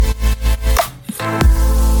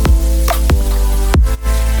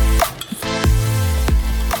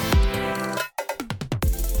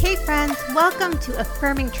to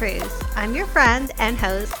Affirming Truths. I'm your friend and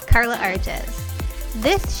host, Carla Arges.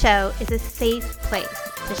 This show is a safe place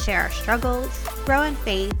to share our struggles, grow in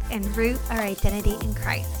faith, and root our identity in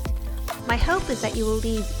Christ. My hope is that you will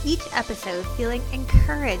leave each episode feeling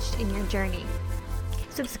encouraged in your journey.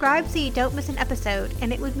 Subscribe so you don't miss an episode,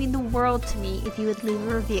 and it would mean the world to me if you would leave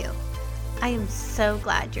a review. I am so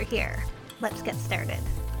glad you're here. Let's get started.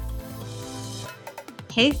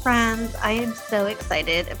 Hey friends, I am so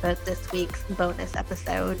excited about this week's bonus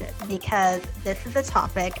episode because this is a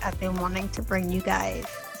topic I've been wanting to bring you guys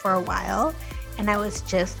for a while, and I was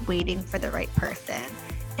just waiting for the right person.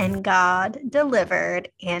 And God delivered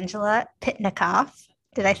Angela Pitnikoff.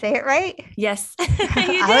 Did I say it right? Yes, you did.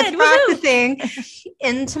 I was practicing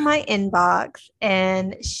into my inbox,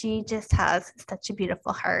 and she just has such a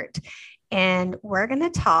beautiful heart. And we're going to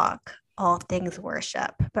talk all things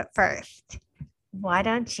worship. But first, why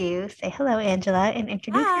don't you say hello, Angela, and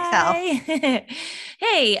introduce yourself?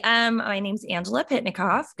 Hey, my name's Angela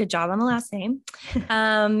Pitnikoff. Good job on the last name.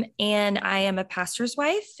 And I am a pastor's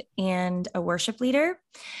wife and a worship leader.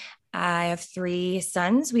 I have 3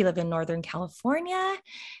 sons. We live in Northern California,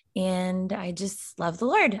 and I just love the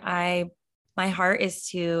Lord. My heart is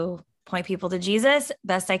to point people to Jesus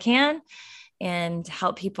best I can and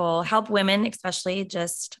help women, especially,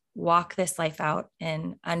 just walk this life out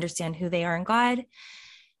and understand who they are in God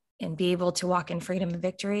and be able to walk in freedom and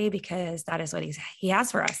victory, because that is what he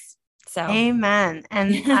has for us. So, amen.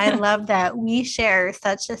 And I love that we share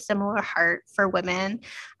such a similar heart for women,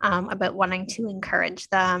 about wanting to encourage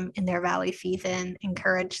them in their valley season,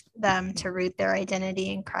 encourage them to root their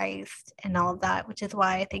identity in Christ and all of that, which is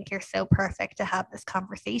why I think you're so perfect to have this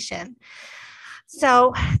conversation.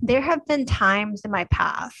 So there have been times in my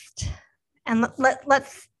past, and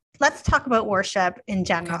let's talk about worship in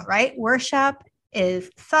general, right? Worship is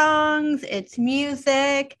songs, it's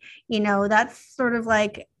music, that's sort of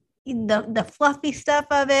like the fluffy stuff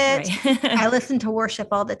of it. Right. I listen to worship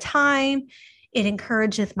all the time. It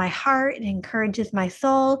encourages my heart, it encourages my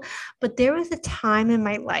soul. But there was a time in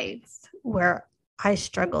my life where I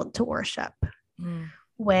struggled to worship,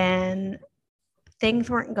 when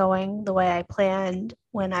things weren't going the way I planned,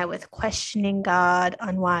 when I was questioning God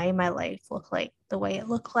on why my life looked like the way it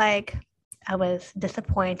looked like. I was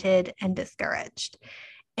disappointed and discouraged.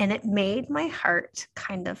 And it made my heart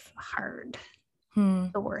kind of hard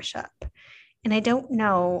to worship. And I don't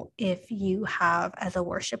know if you have, as a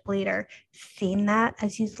worship leader, seen that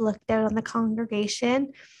as you've looked out on the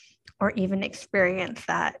congregation or even experienced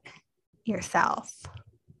that yourself.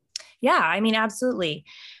 Yeah, I mean, absolutely.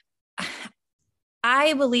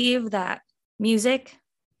 I believe that music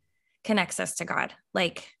connects us to God.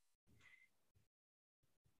 Like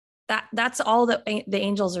that's all that the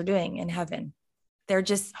angels are doing in heaven. They're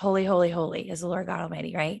just holy, holy, holy is the Lord God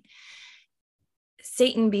Almighty, right?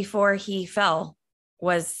 Satan, before he fell,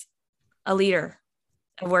 was a leader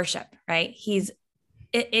of worship, right?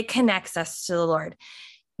 It connects us to the Lord.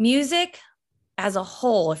 Music as a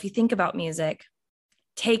whole, if you think about music,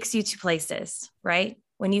 takes you to places, right?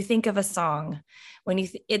 When you think of a song,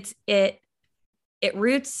 it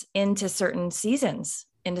roots into certain seasons,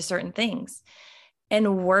 into certain things.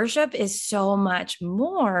 And worship is so much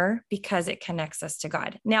more because it connects us to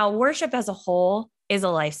God. Now, worship as a whole is a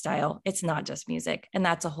lifestyle. It's not just music. And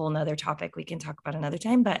that's a whole nother topic we can talk about another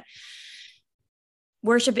time. But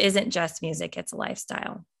worship isn't just music, it's a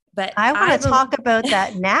lifestyle. But I want to talk about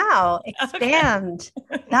that now. Expand.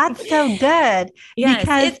 Okay. That's so good. Yes,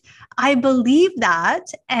 because I believe that,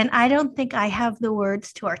 and I don't think I have the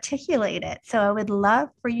words to articulate it. So I would love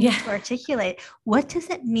for you to articulate, what does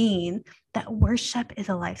it mean that worship is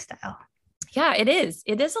a lifestyle? Yeah, it is.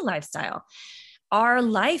 It is a lifestyle. Our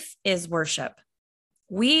life is worship.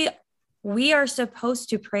 We are supposed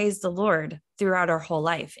to praise the Lord throughout our whole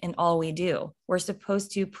life in all we do. We're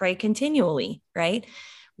supposed to pray continually, right?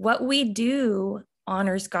 What we do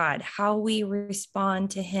honors God. How we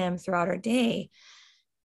respond to him throughout our day,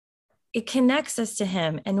 it connects us to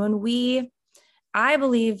him. And I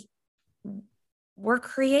believe we're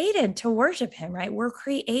created to worship him, right? We're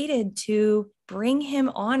created to bring him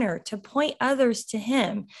honor, to point others to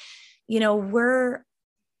him.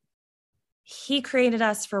 He created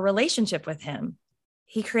us for relationship with him.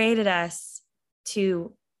 He created us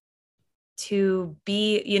to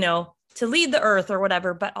be, to lead the earth or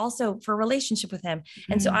whatever, but also for relationship with him.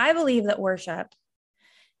 Mm-hmm. And so I believe that worship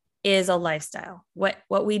is a lifestyle.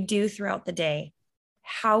 What we do throughout the day,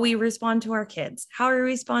 how we respond to our kids, how we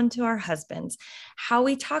respond to our husbands, how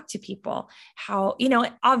we talk to people, how,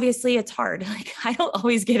 obviously it's hard. Like, I don't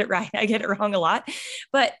always get it right. I get it wrong a lot,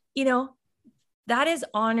 but that is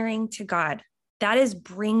honoring to God. That is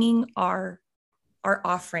bringing our our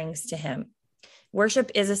offerings to him.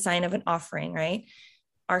 Worship is a sign of an offering, right?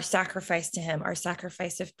 Our sacrifice to him, our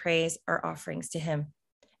sacrifice of praise, our offerings to him.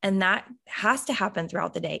 And that has to happen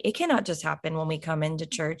throughout the day. It cannot just happen when we come into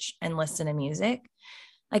church and listen to music.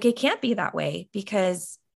 Like, it can't be that way,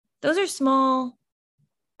 because those are small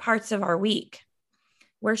parts of our week.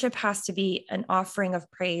 Worship has to be an offering of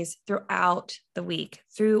praise throughout the week,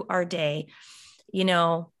 through our day, you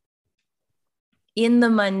know, in the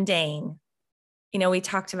mundane. You know, we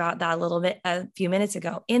talked about that a little bit a few minutes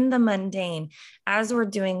ago. In the mundane, as we're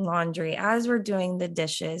doing laundry, as we're doing the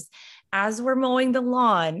dishes, as we're mowing the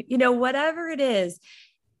lawn, you know, whatever it is,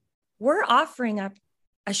 we're offering up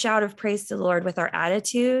a shout of praise to the Lord with our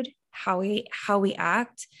attitude, how we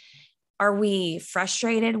act. Are we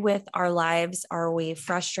frustrated with our lives? Are we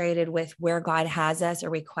frustrated with where God has us?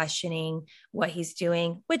 Are we questioning what he's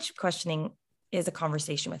doing? Which questioning is a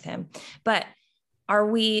conversation with him. But are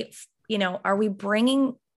we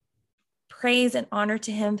bringing praise and honor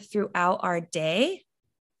to him throughout our day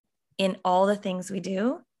in all the things we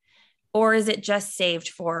do? Or is it just saved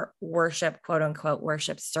for worship, quote unquote,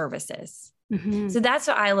 worship services? Mm-hmm. So that's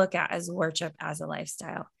what I look at as worship as a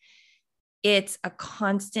lifestyle. It's a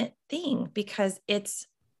constant thing, because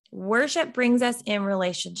worship brings us in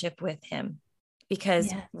relationship with him,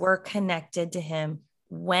 because we're connected to him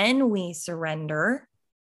when we surrender.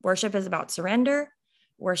 Worship is about surrender.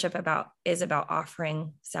 Worship is about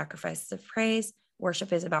offering sacrifices of praise.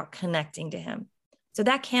 Worship is about connecting to him. So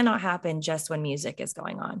that cannot happen just when music is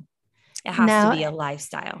going on. It has to be a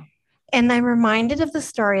lifestyle. And I'm reminded of the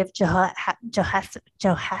story of Jehoshaphat.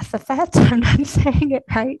 I'm not saying it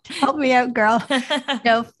right. Help me out, girl.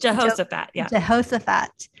 Jehoshaphat. Yeah.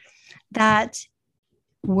 Jehoshaphat. That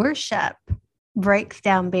worship breaks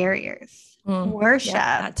down barriers. Worship,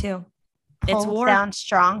 that too. Pulls down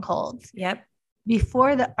strongholds. Yep.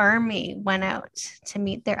 Before the army went out to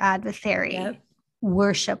meet their adversary,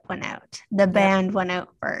 worship went out. The band went out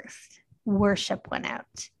first. Worship went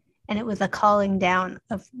out. And it was a calling down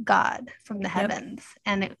of God from the heavens.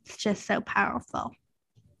 And it's just so powerful.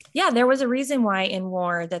 Yeah, there was a reason why in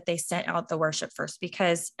war that they sent out the worship first,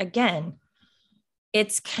 because again,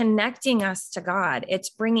 it's connecting us to God. It's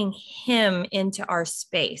bringing him into our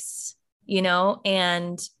space, you know,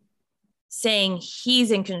 and saying he's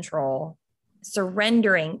in control,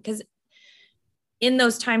 surrendering. Because in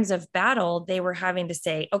those times of battle, they were having to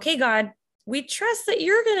say, okay, God, we trust that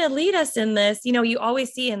you're going to lead us in this. You know, you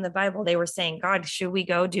always see in the Bible, they were saying, God, should we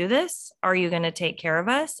go do this? Are you going to take care of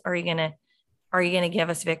us? Are you going to give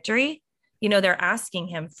us victory? You know, they're asking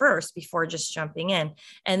him first before just jumping in.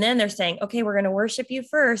 And then they're saying, okay, we're going to worship you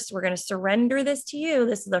first. We're going to surrender this to you.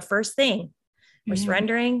 This is the first thing. We're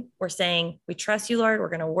surrendering. We're saying, we trust you, Lord. We're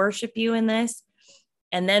going to worship you in this.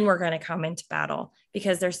 And then we're going to come into battle,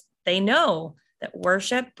 because they know that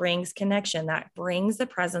worship brings connection, that brings the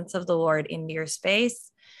presence of the Lord into your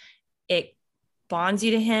space. It bonds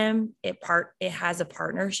you to him. It has a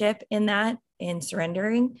partnership in that, in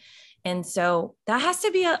surrendering. And so that has to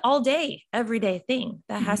be an all day, everyday thing.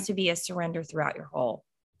 That has to be a surrender throughout your whole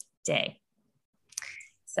day.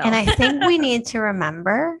 So. And I think we need to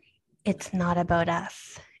remember, it's not about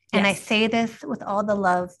us. And I say this with all the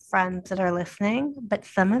love friends that are listening, but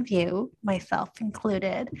some of you, myself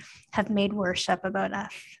included, have made worship about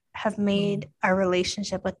us, have made our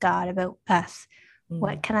relationship with God about us.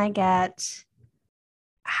 What can I get?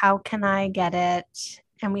 How can I get it?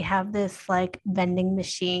 And we have this like vending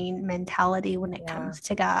machine mentality when it comes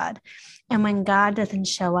to God. And when God doesn't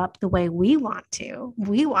show up the way we want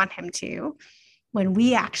him to, when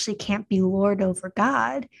we actually can't be Lord over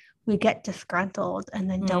God, we get disgruntled and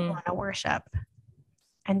then don't want to worship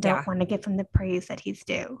and don't want to give him the praise that he's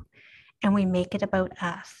due. And we make it about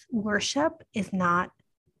us. Worship is not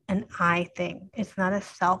an I thing. It's not a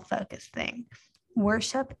self-focused thing.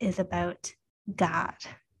 Worship is about God.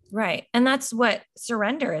 Right. And that's what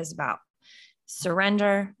surrender is about.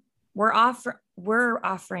 Surrender. We're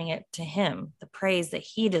offering it to him, the praise that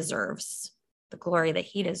he deserves, the glory that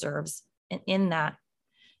he deserves. And in that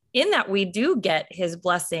we do get his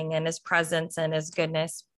blessing and his presence and his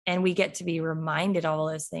goodness, and we get to be reminded of all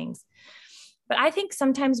those things. But I think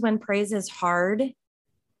sometimes when praise is hard,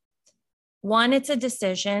 one, it's a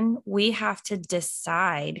decision we have to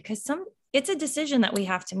decide, because it's a decision that we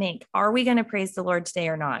have to make. Are we going to praise the Lord today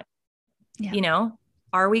or not? Yeah. You know,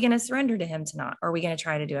 are we going to surrender to him tonight? Or are we going to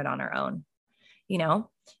try to do it on our own? You know,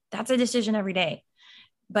 that's a decision every day.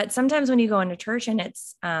 But sometimes when you go into church and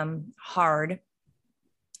it's hard,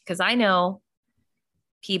 because I know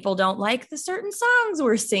people don't like the certain songs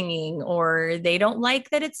we're singing, or they don't like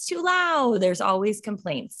that it's too loud. There's always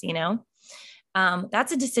complaints, you know.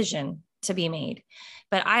 That's a decision. to be made.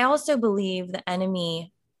 But I also believe the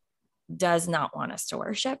enemy does not want us to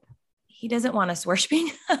worship. He doesn't want us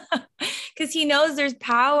worshiping because he knows there's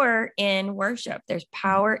power in worship. There's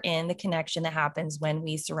power in the connection that happens when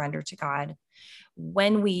we surrender to God,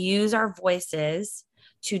 when we use our voices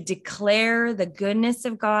to declare the goodness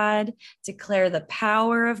of God, declare the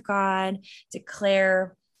power of God,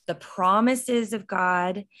 declare the promises of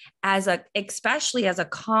God, especially as a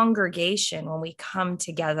congregation, when we come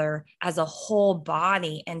together as a whole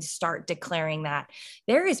body and start declaring that.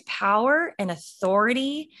 There is power and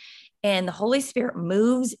authority, and the Holy Spirit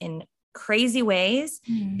moves in crazy ways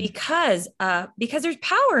because there's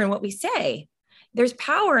power in what we say. There's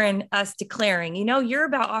power in us declaring, you're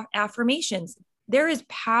about affirmations. There is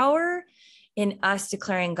power in us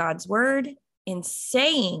declaring God's word, in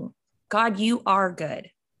saying, God, you are good.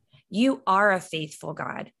 You are a faithful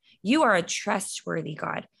God. You are a trustworthy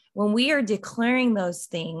God. When we are declaring those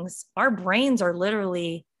things, our brains are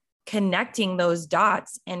literally connecting those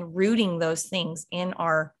dots and rooting those things in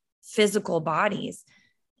our physical bodies.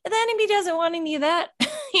 The enemy doesn't want any of that.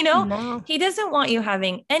 No. He doesn't want you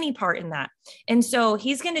having any part in that. And so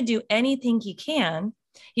he's going to do anything he can.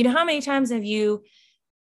 How many times have you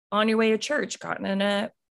on your way to church gotten in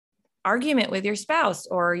a argument with your spouse,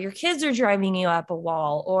 or your kids are driving you up a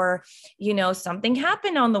wall, or, something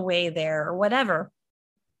happened on the way there or whatever.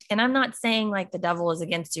 And I'm not saying like the devil is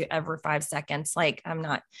against you every 5 seconds. Like, I'm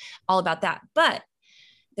not all about that, but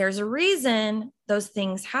there's a reason those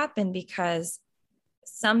things happen, because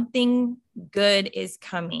something good is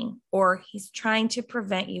coming, or he's trying to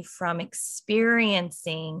prevent you from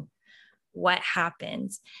experiencing what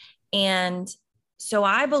happens. And so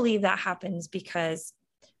I believe that happens because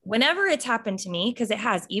whenever it's happened to me, because it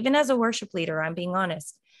has, even as a worship leader, I'm being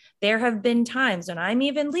honest, there have been times when I'm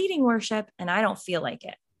even leading worship and I don't feel like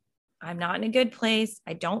it. I'm not in a good place.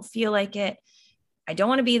 I don't feel like it. I don't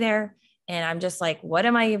want to be there. And I'm just like, what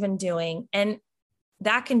am I even doing? And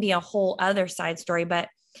that can be a whole other side story. But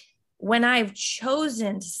when I've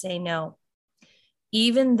chosen to say no,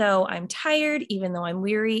 even though I'm tired, even though I'm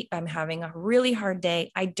weary, I'm having a really hard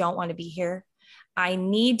day, I don't want to be here. I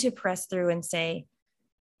need to press through and say,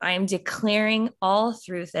 I am declaring all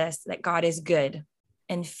through this that God is good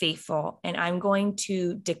and faithful. And I'm going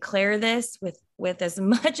to declare this with as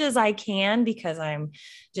much as I can, because I'm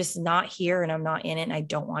just not here and I'm not in it and I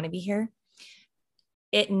don't want to be here.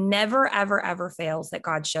 It never, ever, ever fails that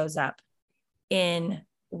God shows up in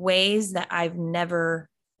ways that I've never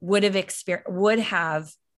would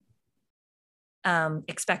have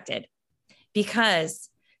expected, because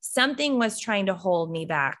something was trying to hold me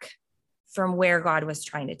back from where God was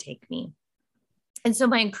trying to take me. And so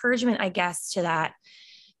my encouragement, I guess, to that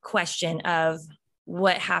question of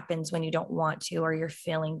what happens when you don't want to, or you're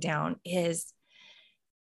feeling down, is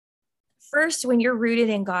first, when you're rooted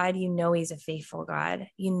in God, he's a faithful God.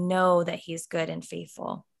 You know that he's good and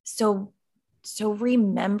faithful. So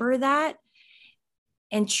remember that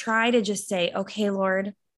and try to just say, okay,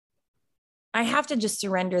 Lord, I have to just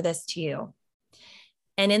surrender this to you.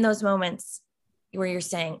 And in those moments where you're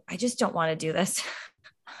saying, I just don't want to do this.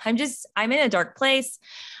 I'm in a dark place.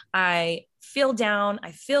 I feel down.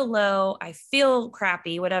 I feel low. I feel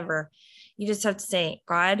crappy, whatever. You just have to say,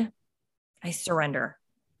 God, I surrender.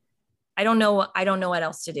 I don't know what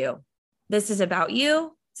else to do. This is about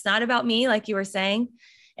you. It's not about me. Like you were saying,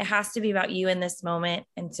 it has to be about you in this moment.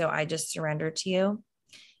 And so I just surrender to you.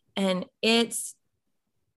 And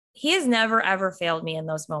he has never, ever failed me in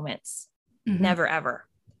those moments. Mm-hmm. Never, ever,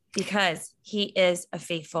 because he is a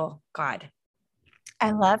faithful God. I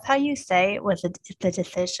love how you say it was the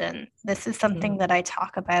decision. This is something that I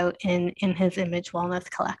talk about in his Image Wellness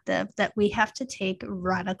Collective, that we have to take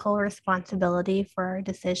radical responsibility for our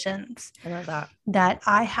decisions. I love that. That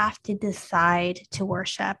I have to decide to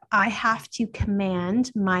worship. I have to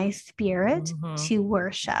command my spirit to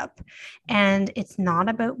worship. And it's not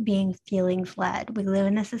about being feelings led. We live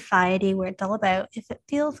in a society where it's all about, if it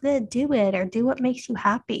feels good, do it, or do what makes you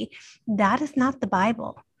happy. That is not the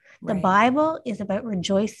Bible. The Bible is about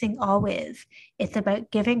rejoicing always. It's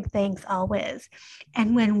about giving thanks always.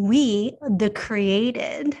 And when we, the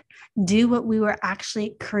created, do what we were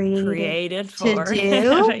actually created for to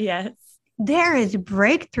do, yes, there is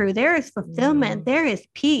breakthrough, there is fulfillment, there is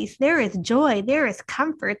peace, there is joy, there is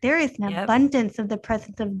comfort, there is an abundance of the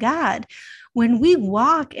presence of God. When we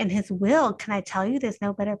walk in his will, can I tell you, there's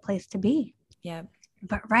no better place to be. Yeah.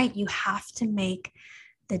 But you have to make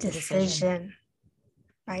the decision.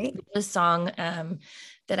 Right. The song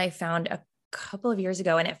that I found a couple of years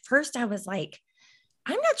ago. And at first I was like,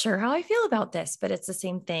 I'm not sure how I feel about this, but it's the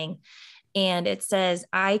same thing. And it says,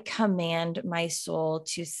 I command my soul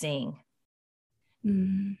to sing.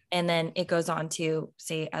 Mm. And then it goes on to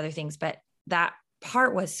say other things. But that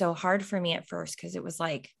part was so hard for me at first, because it was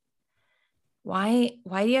like, why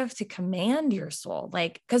do you have to command your soul?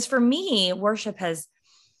 Like, because for me, worship has,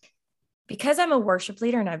 because I'm a worship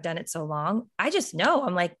leader and I've done it so long, I just know,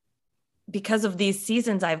 I'm like, because of these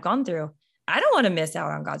seasons I've gone through, I don't want to miss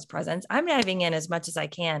out on God's presence. I'm diving in as much as I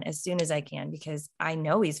can, as soon as I can, because I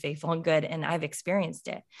know he's faithful and good and I've experienced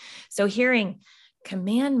it. So hearing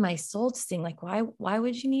command my soul to sing, like, why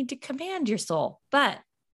would you need to command your soul? But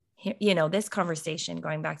this conversation,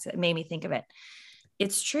 going back to it, made me think of it.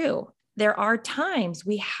 It's true. There are times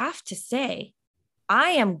we have to say, I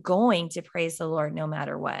am going to praise the Lord no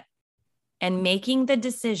matter what. And making the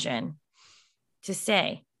decision to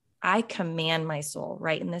say, I command my soul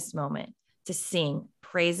right in this moment to sing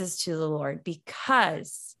praises to the Lord,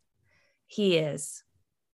 because he is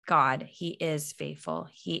God. He is faithful.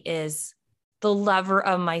 He is the lover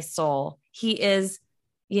of my soul. He is,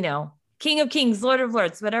 King of Kings, Lord of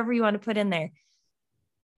Lords, whatever you want to put in there.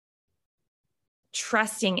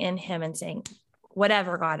 Trusting in him and saying,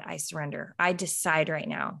 whatever, God, I surrender. I decide right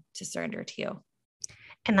now to surrender to you.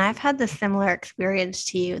 And I've had the similar experience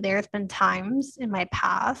to you. There's been times in my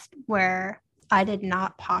past where I did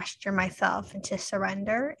not posture myself into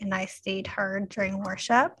surrender, and I stayed hard during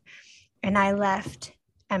worship, and I left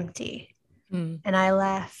empty, and I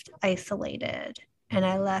left isolated, and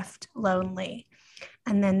I left lonely.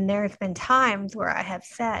 And then there's been times where I have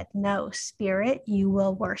said, no, Spirit, you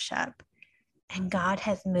will worship. And God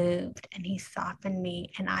has moved and he softened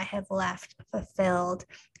me, and I have left fulfilled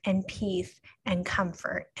and peace and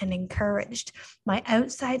comfort and encouraged. My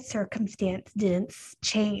outside circumstance didn't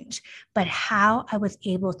change, but how I was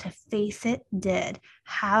able to face it did.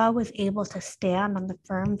 How I was able to stand on the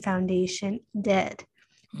firm foundation did.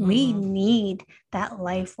 We need that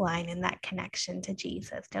lifeline and that connection to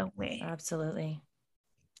Jesus, don't we? Absolutely.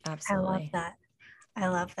 I love that. I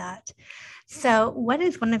love that. So what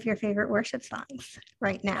is one of your favorite worship songs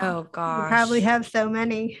right now? Oh gosh. You probably have so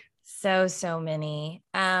many. So many.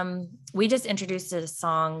 We just introduced a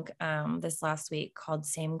song this last week called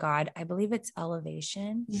Same God. I believe it's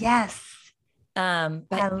Elevation. Yes. But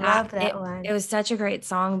I love that one. It was such a great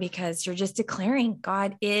song, because you're just declaring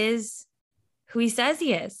God is who he says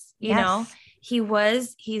he is. He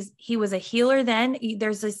was a healer then.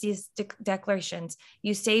 There's these declarations.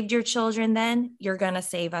 You saved your children then, you're going to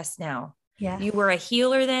save us now. Yes. You were a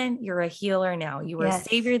healer then, you're a healer now. You were a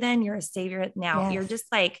savior then, you're a savior now. You're just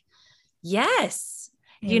like, yes,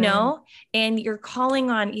 Amen. and you're calling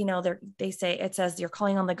on, they say, it says you're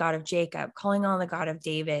calling on the God of Jacob, calling on the God of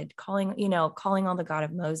David, calling on the God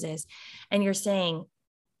of Moses. And you're saying,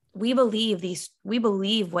 we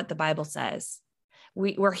believe what the Bible says.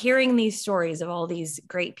 We're hearing these stories of all these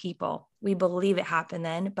great people. We believe it happened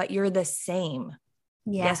then, but you're the same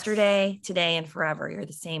yesterday, today, and forever. You're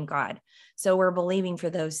the same God. So we're believing for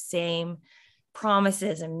those same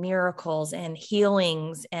promises and miracles and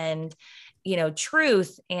healings and,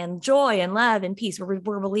 truth and joy and love and peace. We're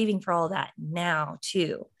believing for all that now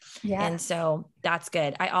too. Yes. And so that's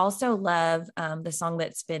good. I also love the song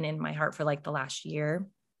that's been in my heart for like the last year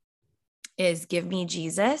is Give Me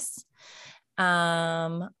Jesus.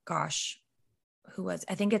 I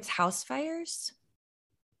think it's House Fires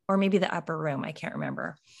or maybe The Upper Room. I can't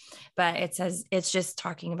remember, but it says, it's just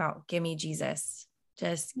talking about give me Jesus.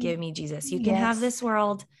 Just give me Jesus. You can have this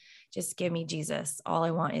world. Just give me Jesus. All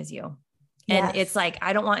I want is you. And it's like,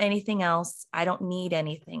 I don't want anything else. I don't need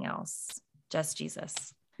anything else. Just Jesus.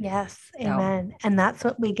 Yes. Amen. And that's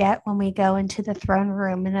what we get when we go into the throne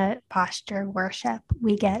room in a posture of worship.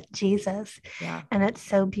 We get Jesus. Yeah. And it's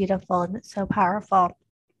so beautiful and it's so powerful.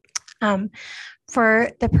 For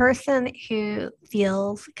the person who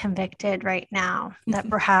feels convicted right now that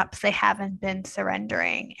perhaps they haven't been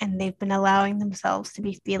surrendering and they've been allowing themselves to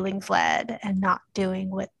be feelings led and not doing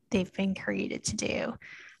what they've been created to do,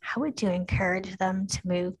 how would you encourage them to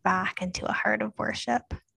move back into a heart of worship?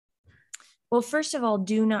 Well, first of all,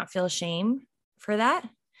 do not feel shame for that.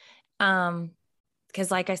 Because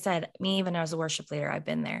like I said, me, even as a worship leader, I've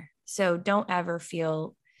been there. So don't ever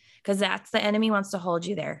feel, because that's the enemy wants to hold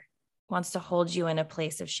you there, wants to hold you in a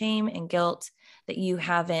place of shame and guilt that you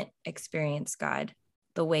haven't experienced God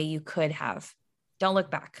the way you could have. Don't look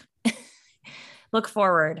back. Look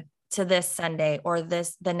forward to this Sunday or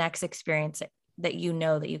the next experience that that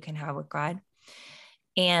you can have with God.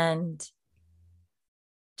 And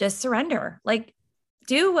just surrender. Like,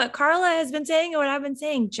 do what Carla has been saying and what I've been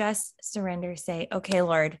saying. Just surrender. Say, okay,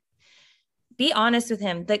 Lord, be honest with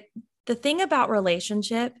him. The thing about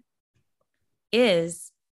relationship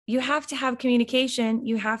is you have to have communication.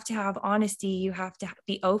 You have to have honesty. You have to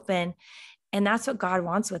be open. And that's what God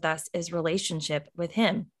wants with us, is relationship with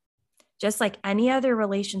him. Just like any other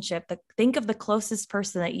relationship, think of the closest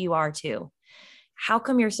person that you are to. How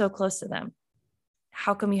come you're so close to them?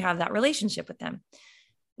 How come you have that relationship with them?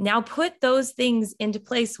 Now put those things into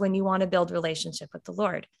place when you want to build relationship with the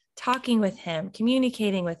Lord. Talking with him,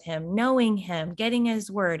 communicating with him, knowing him, getting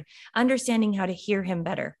his word, understanding how to hear him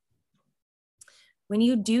better. When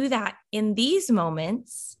you do that in these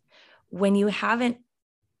moments, when you haven't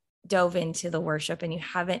dove into the worship and you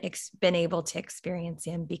haven't been able to experience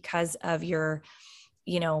him because of your,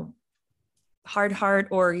 hard heart,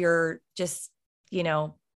 or you're just,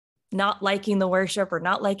 not liking the worship or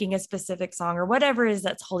not liking a specific song or whatever it is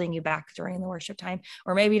that's holding you back during the worship time,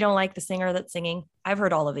 or maybe you don't like the singer that's singing. I've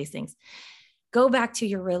heard all of these things. Go back to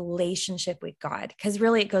your relationship with God, because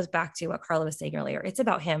really it goes back to what Carla was saying earlier. It's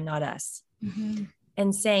about him, not us. Mm-hmm.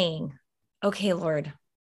 And saying, okay, Lord,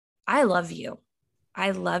 I love you.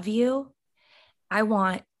 I love you. I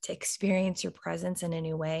want to experience your presence in a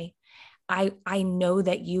new way. I know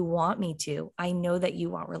that you want me to. I know that you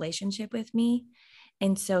want relationship with me.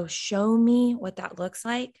 And so show me what that looks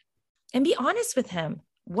like, and be honest with him.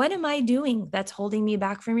 What am I doing that's holding me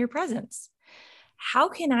back from your presence? How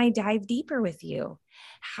can I dive deeper with you?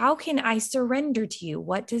 How can I surrender to you?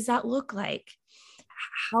 What does that look like?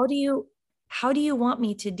 How do you want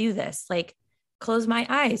me to do this? Like, close my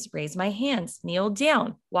eyes, raise my hands, kneel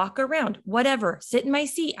down, walk around, whatever, sit in my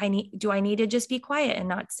seat. Do I need to just be quiet and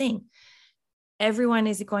not sing? Everyone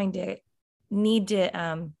is going to need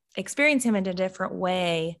to experience him in a different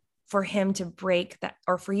way for him to break that,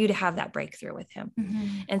 or for you to have that breakthrough with him. Mm-hmm.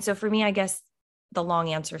 And so for me, I guess the long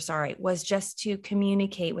answer, was just to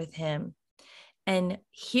communicate with him and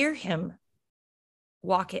hear him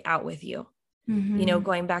walk it out with you. Mm-hmm.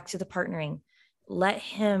 Going back to the partnering, let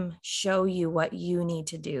him show you what you need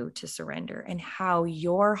to do to surrender and how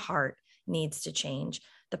your heart needs to change.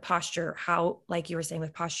 The posture, how, like you were saying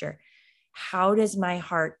with posture, how does my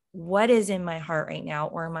heart, what is in my heart right now,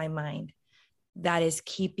 or my mind, that is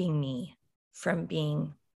keeping me from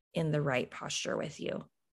being in the right posture with you?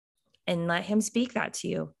 And let him speak that to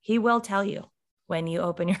you. He will tell you when you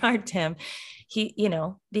open your heart to him.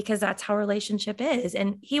 Because that's how relationship is.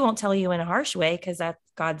 And he won't tell you in a harsh way, because that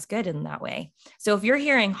God's good in that way. So if you're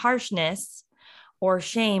hearing harshness or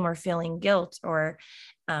shame or feeling guilt or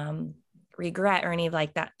regret or any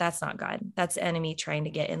like that, that's not God. That's the enemy trying to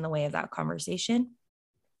get in the way of that conversation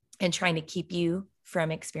and trying to keep you from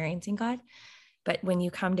experiencing God. But when you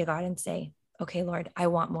come to God and say, okay, Lord, I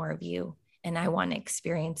want more of you, and I want to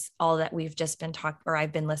experience all that we've just been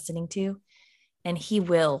I've been listening to, and he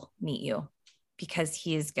will meet you, because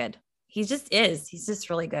he is good. He just is. He's just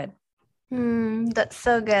really good. That's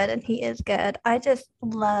so good. And he is good. I just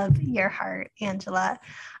love your heart, Angela.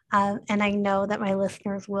 And I know that my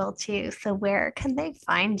listeners will too. So where can they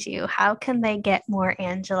find you? How can they get more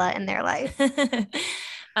Angela in their life?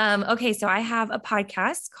 Okay. So I have a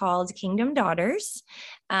podcast called Kingdom Daughters.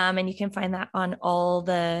 And you can find that on all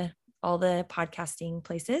the podcasting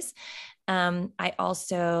places. I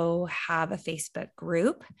also have a Facebook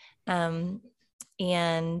group,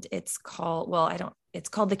 and it's called, it's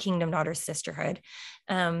called the Kingdom Daughters Sisterhood.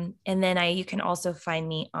 And then you can also find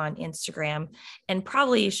me on Instagram, and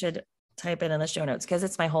probably you should type it in the show notes, because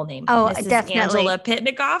it's my whole name. Oh, Mrs. definitely. Angela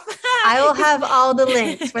Pitnikoff. I will have all the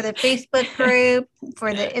links for the Facebook group,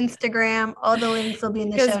 for the Instagram. All the links will be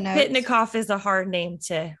in the show notes. Pitnikoff is a hard name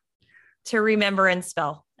to remember and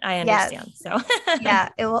spell. I understand. Yes. So yeah,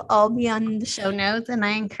 it will all be on the show notes. And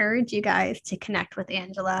I encourage you guys to connect with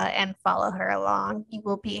Angela and follow her along. You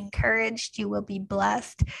will be encouraged, you will be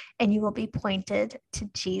blessed, and you will be pointed to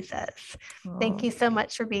Jesus. Oh. Thank you so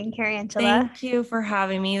much for being here, Angela. Thank you for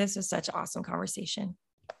having me. This was such an awesome conversation.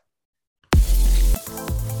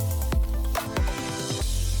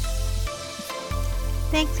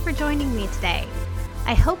 Thanks for joining me today.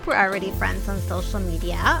 I hope we're already friends on social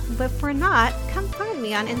media, but if we're not, come find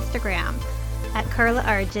me on Instagram at Carla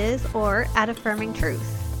Arges or at Affirming Truth.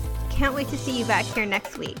 Can't wait to see you back here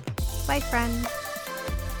next week. Bye, friends.